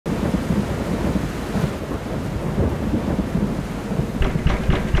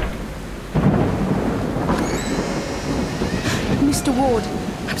ward.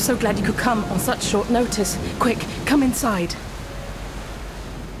 I'm so glad you could come on such short notice. Quick, come inside.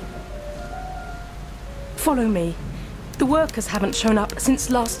 Follow me. The workers haven't shown up since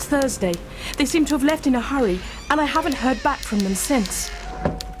last Thursday. They seem to have left in a hurry, and I haven't heard back from them since.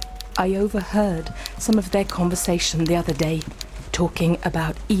 I overheard some of their conversation the other day, talking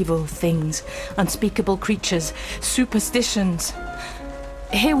about evil things, unspeakable creatures, superstitions.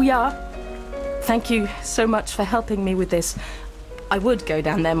 Here we are. Thank you so much for helping me with this. I would go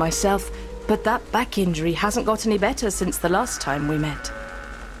down there myself, but that back injury hasn't got any better since the last time we met.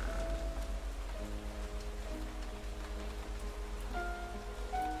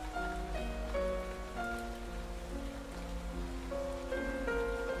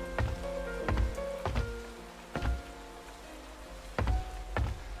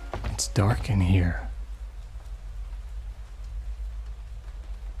 It's dark in here.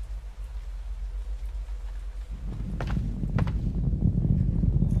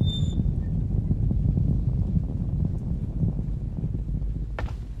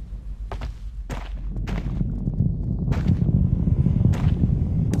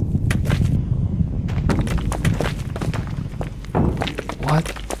 What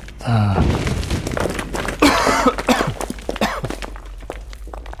the...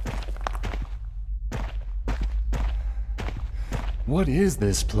 What is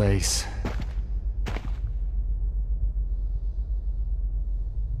this place?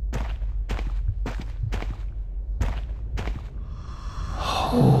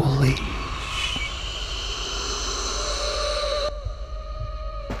 Holy...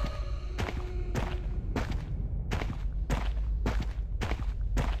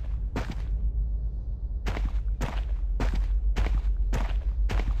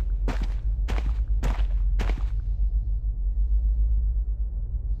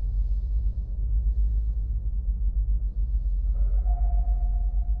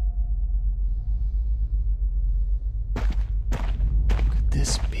 Could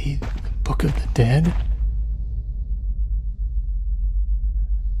this be the Book of the Dead?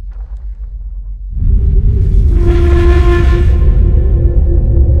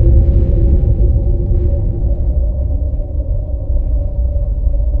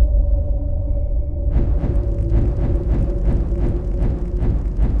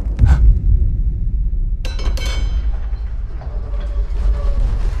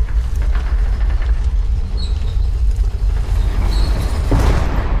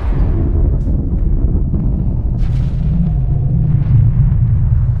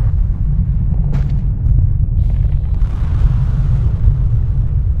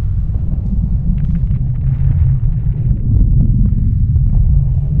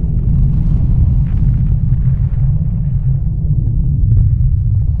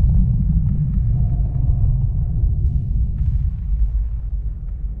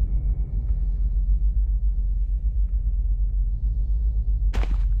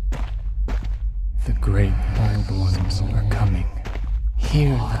 The great old ones are coming.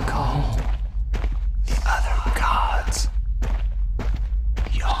 Hear the call. The other gods.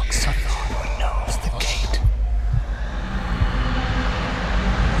 Yogg-Sothoth knows the gate.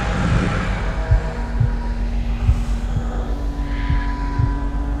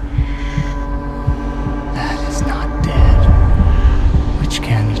 That is not dead, which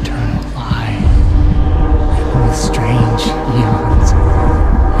can eternal lie, with strange eons.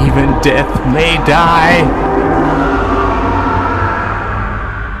 Even death may die.